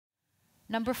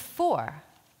Number 4,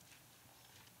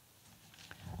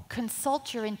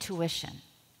 consult your intuition.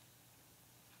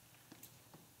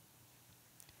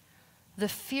 The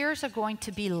fears are going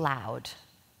to be loud,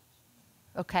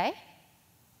 okay?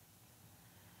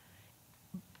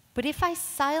 But if I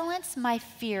silence my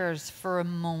fears for a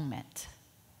moment,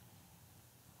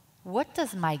 what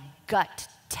does my gut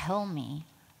tell me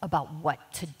about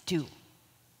what to do?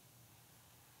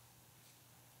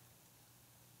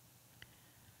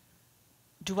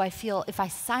 Do I feel, if I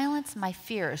silence my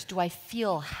fears, do I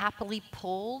feel happily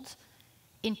pulled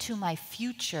into my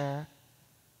future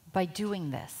by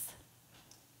doing this?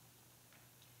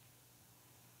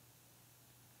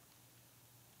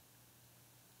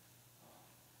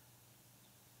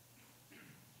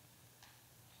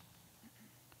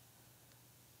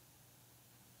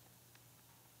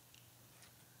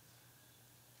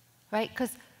 Right?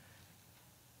 Because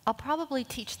I'll probably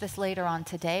teach this later on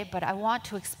today, but I want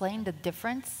to explain the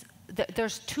difference.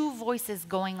 There's 2 voices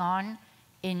going on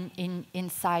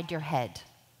inside your head.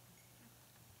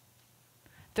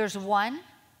 There's one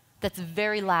that's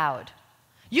very loud.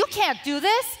 You can't do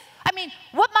this. I mean,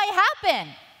 what might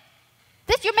happen?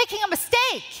 You're making a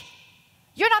mistake.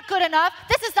 You're not good enough.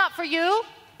 This is not for you.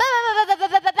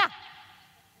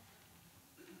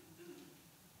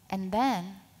 And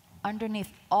then,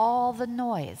 underneath all the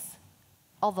noise,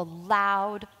 all the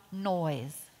loud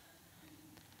noise,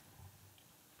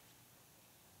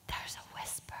 there's a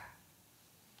whisper.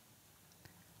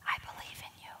 I believe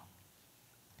in you.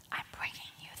 I'm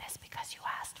bringing you this because you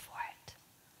asked for it.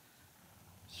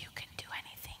 You can do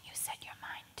anything you set your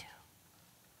mind to.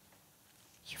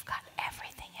 You've got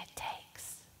everything it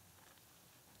takes.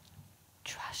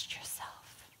 Trust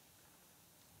yourself.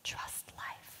 Trust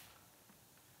life.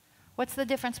 What's the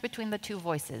difference between the 2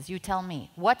 voices? You tell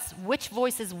me. Which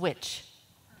voice is which?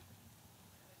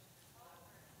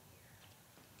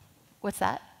 What's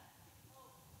that?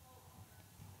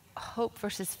 Hope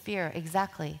versus fear,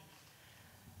 exactly.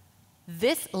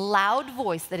 This loud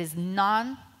voice that is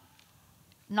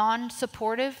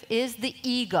non-supportive is the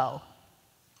ego.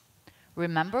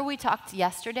 Remember we talked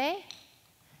yesterday?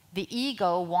 The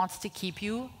ego wants to keep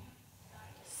you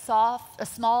soft,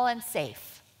 small and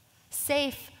safe.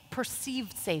 Safe,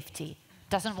 perceived safety,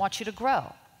 doesn't want you to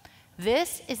grow.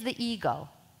 This is the ego.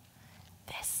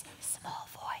 This small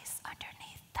voice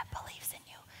underneath that believes in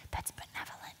you, that's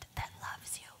benevolent, that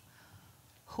loves you.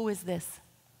 Who is this?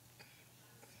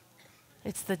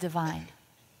 It's the divine.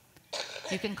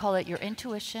 You can call it your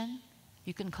intuition.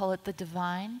 You can call it the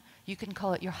divine. You can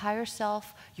call it your higher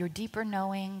self, your deeper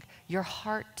knowing, your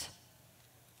heart.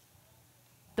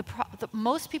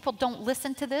 Most people don't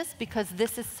listen to this because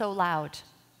this is so loud.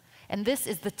 And this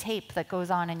is the tape that goes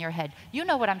on in your head. You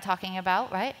know what I'm talking about,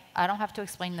 right? I don't have to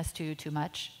explain this to you too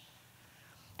much.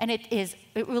 And it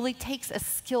really takes a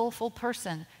skillful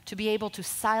person to be able to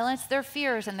silence their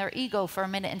fears and their ego for a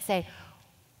minute and say,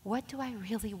 what do I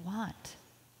really want?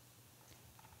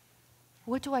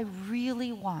 What do I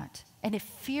really want? And if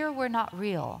fear were not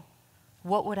real,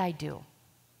 what would I do?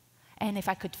 And if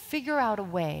I could figure out a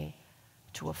way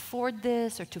to afford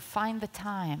this or to find the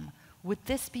time, would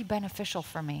this be beneficial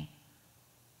for me?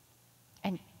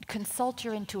 And consult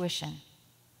your intuition.